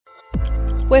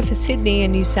We're for Sydney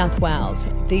and New South Wales.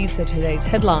 These are today's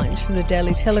headlines from the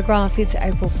Daily Telegraph. It's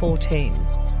April 14.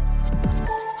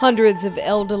 Hundreds of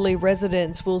elderly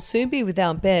residents will soon be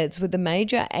without beds, with a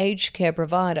major aged care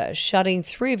provider shutting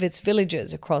 3 of its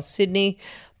villages across Sydney,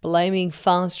 blaming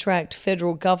fast-tracked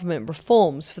federal government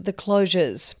reforms for the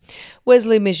closures.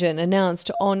 Wesley Mission announced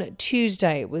on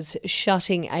Tuesday it was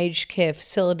shutting aged care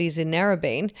facilities in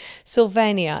Narrabeen,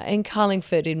 Sylvania and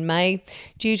Carlingford in May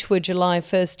due to a July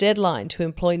 1st deadline to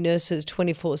employ nurses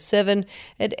 24/7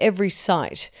 at every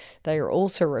site. They are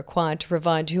also required to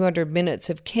provide 200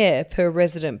 minutes of care per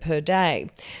resident per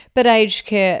day. But Aged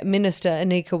Care Minister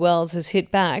Anika Wells has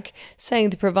hit back,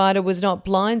 saying the provider was not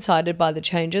blindsided by the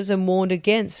changes and warned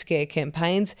against scare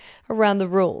campaigns around the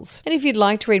rules. And if you'd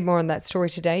like to read more on that story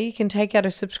today, you can take out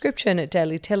a subscription at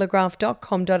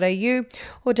dailytelegraph.com.au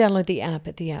or download the app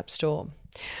at the App Store.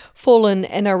 Fallen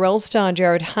NRL star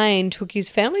Jared Hayne took his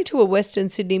family to a Western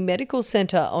Sydney medical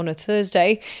centre on a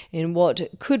Thursday in what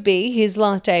could be his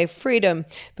last day of freedom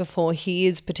before he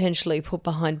is potentially put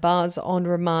behind bars on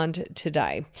remand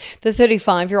today. The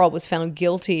 35-year-old was found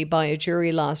guilty by a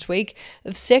jury last week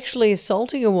of sexually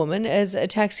assaulting a woman as a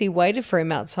taxi waited for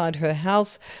him outside her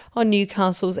house on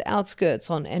Newcastle's outskirts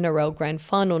on NRL Grand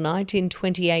Final night in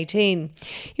 2018.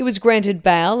 He was granted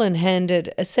bail and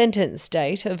handed a sentence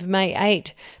date of May 8,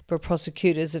 but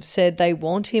prosecutors have said they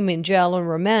want him in jail on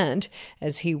remand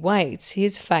as he waits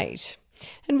his fate.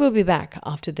 And we'll be back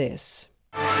after this.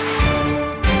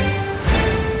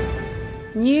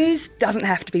 News doesn't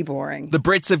have to be boring. The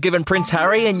Brits have given Prince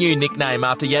Harry a new nickname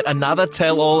after yet another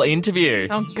tell-all interview.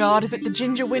 Oh God, is it the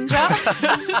Ginger Whinger?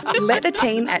 Let the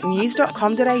team at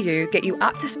news.com.au get you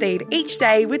up to speed each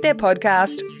day with their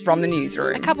podcast, From the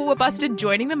Newsroom. A couple were busted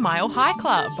joining the Mile High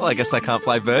Club. Well, I guess they can't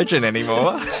fly Virgin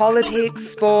anymore. Politics,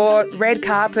 sport, red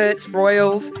carpets,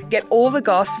 royals. Get all the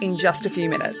goss in just a few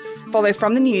minutes. Follow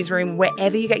From the Newsroom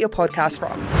wherever you get your podcast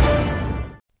from.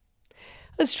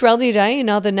 Australia Day and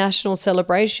other national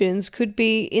celebrations could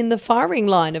be in the firing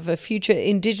line of a future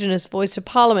Indigenous voice of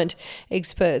Parliament,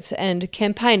 experts and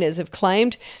campaigners have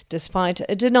claimed, despite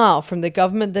a denial from the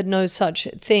government that no such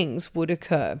things would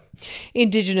occur.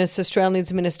 Indigenous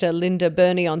Australians Minister Linda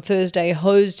Burney on Thursday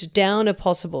hosed down a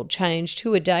possible change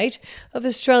to a date of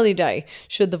Australia Day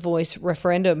should the Voice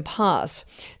referendum pass,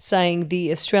 saying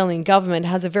the Australian government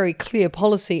has a very clear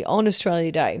policy on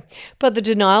Australia Day. But the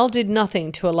denial did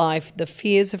nothing to allay the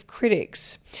fears of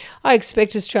critics. I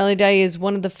expect Australia Day is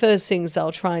one of the first things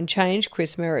they'll try and change,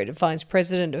 Chris Merritt, Vice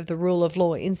President of the Rule of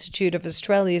Law Institute of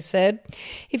Australia, said.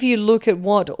 If you look at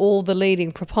what all the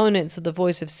leading proponents of the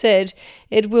Voice have said,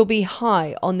 it will be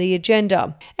high on the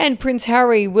agenda. And Prince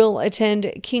Harry will attend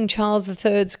King Charles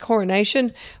III's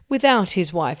coronation without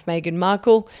his wife Meghan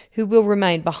Markle, who will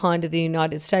remain behind in the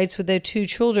United States with their 2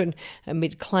 children,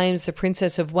 amid claims the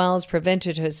Princess of Wales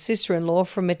prevented her sister-in-law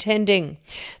from attending.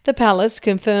 The palace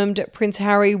confirmed Prince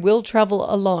Harry will travel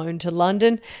alone to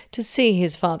London to see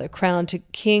his father crowned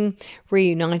king,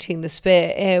 reuniting the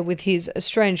spare heir with his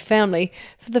estranged family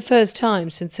for the first time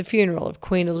since the funeral of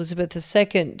Queen Elizabeth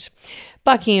II.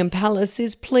 Buckingham Palace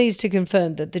is pleased to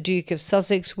confirm that the Duke of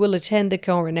Sussex will attend the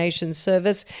coronation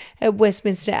service at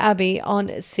Westminster Abbey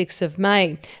on 6 of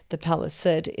May, the palace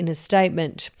said in a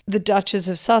statement. The Duchess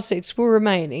of Sussex will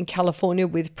remain in California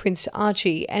with Prince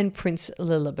Archie and Prince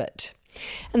Lilibet.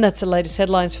 And that's the latest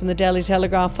headlines from the Daily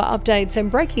Telegraph. For updates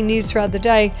and breaking news throughout the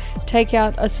day, take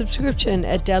out a subscription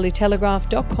at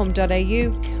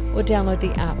dailytelegraph.com.au or download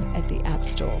the app at the App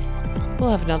Store.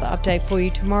 We'll have another update for you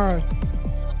tomorrow.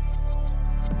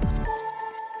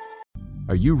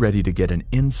 Are you ready to get an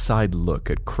inside look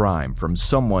at crime from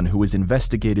someone who has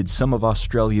investigated some of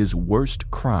Australia's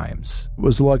worst crimes? It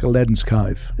was like Aladdin's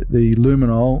Cave. The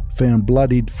luminol found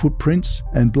bloodied footprints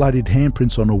and bloodied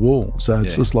handprints on a wall, so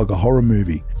it's just like a horror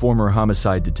movie. Former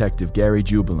homicide detective Gary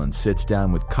Jubilant sits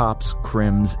down with cops,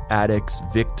 crims, addicts,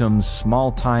 victims,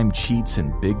 small-time cheats,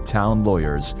 and big-town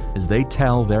lawyers as they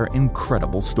tell their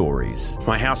incredible stories.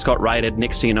 My house got raided.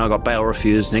 Next thing you know, I got bail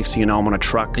refused. Next thing you know, I'm on a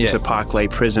truck to Parklea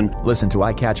Prison. Listen to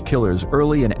I Catch Killers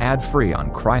early and ad-free on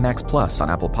Crimex Plus on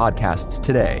Apple Podcasts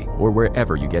today or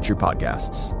wherever you get your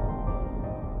podcasts.